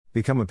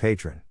Become a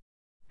patron.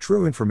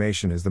 True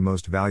information is the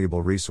most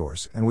valuable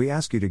resource, and we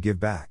ask you to give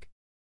back.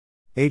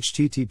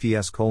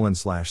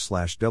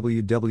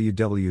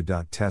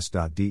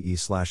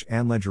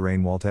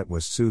 https://www.test.de/anlegeranwaltet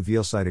was su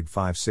veelseitig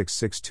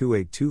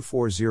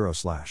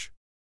 5662824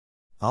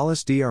 /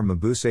 Alles dr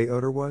Mabuse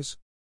oder was?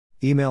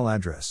 Email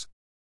address.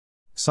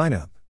 Sign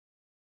up.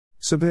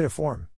 Submit a form.